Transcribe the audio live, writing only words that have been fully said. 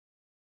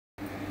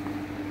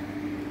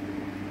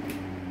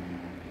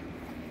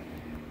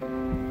For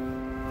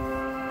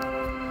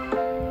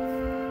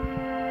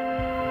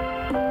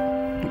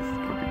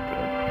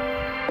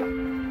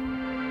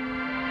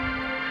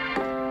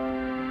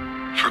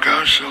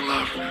God so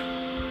loved,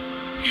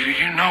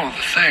 you know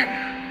the thing,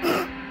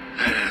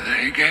 that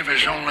he gave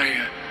his only,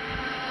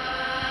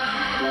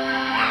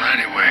 well,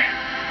 anyway,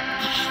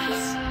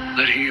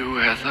 let he who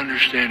hath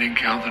understanding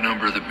count the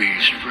number of the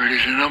beast, for it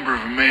is the number of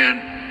a man,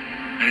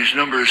 and his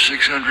number is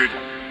 600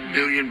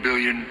 million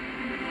billion,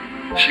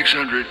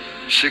 600,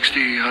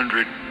 60,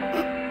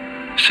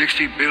 100,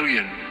 60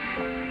 billion,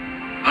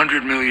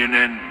 100 million,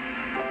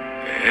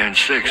 and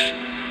 6.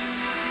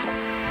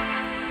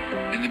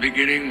 In the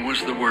beginning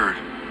was the Word,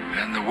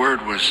 and the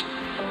Word was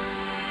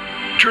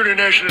true to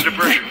national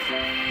depression.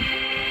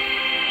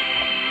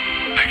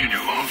 I can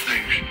do all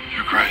things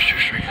through Christ who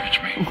strengthens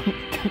me.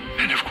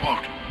 End of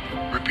quote.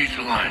 Repeat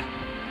the line.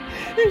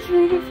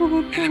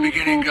 In the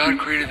beginning, God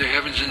created the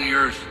heavens and the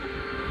earth.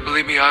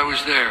 Believe me, I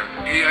was there.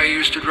 I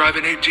used to drive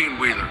an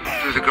 18-wheeler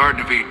through the Garden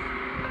of Eden.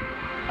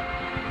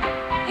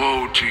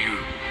 Woe to you,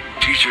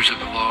 teachers of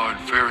the law and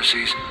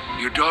Pharisees,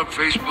 you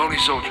dog-faced pony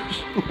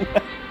soldiers.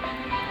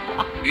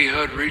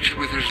 Ehud reached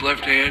with his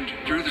left hand,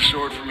 drew the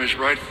sword from his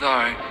right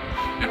thigh,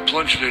 and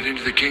plunged it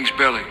into the king's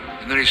belly.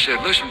 And then he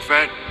said, listen,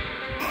 fat,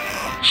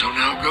 so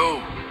now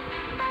go.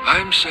 I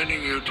am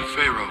sending you to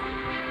Pharaoh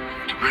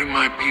to bring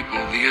my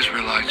people, the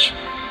Israelites,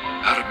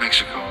 out of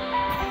Mexico.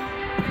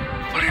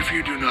 But if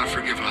you do not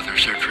forgive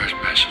others their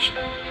trespasses,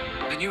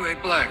 then you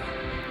ain't black.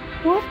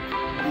 What?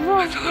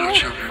 Let the little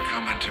children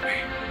come unto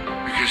me,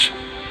 because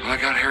when I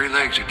got hairy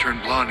legs that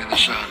turned blonde in the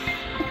sun,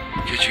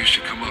 kids used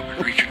to come up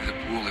and reach into the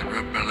pool and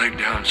rub my leg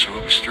down so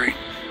it was straight,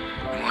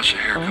 and watch the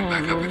hair come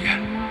back up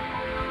again.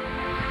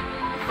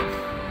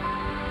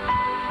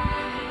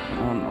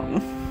 Oh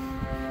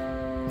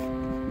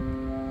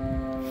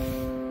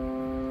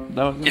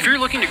no. If you're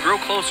looking to grow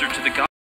closer to the God